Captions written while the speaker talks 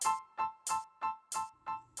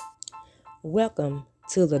Welcome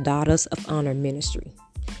to the Daughters of Honor Ministry.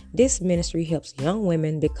 This ministry helps young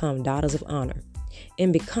women become daughters of honor.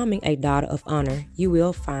 In becoming a daughter of honor, you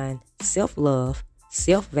will find self-love,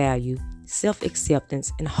 self-value,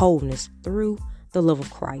 self-acceptance, and wholeness through the love of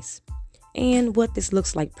Christ. And what this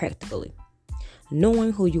looks like practically.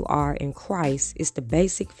 Knowing who you are in Christ is the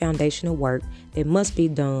basic foundational work that must be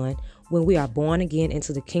done when we are born again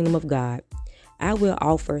into the kingdom of God. I will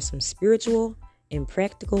offer some spiritual and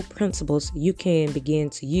practical principles you can begin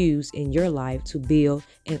to use in your life to build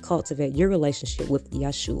and cultivate your relationship with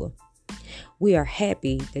Yeshua. We are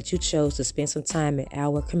happy that you chose to spend some time in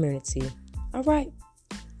our community. All right,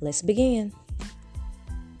 let's begin.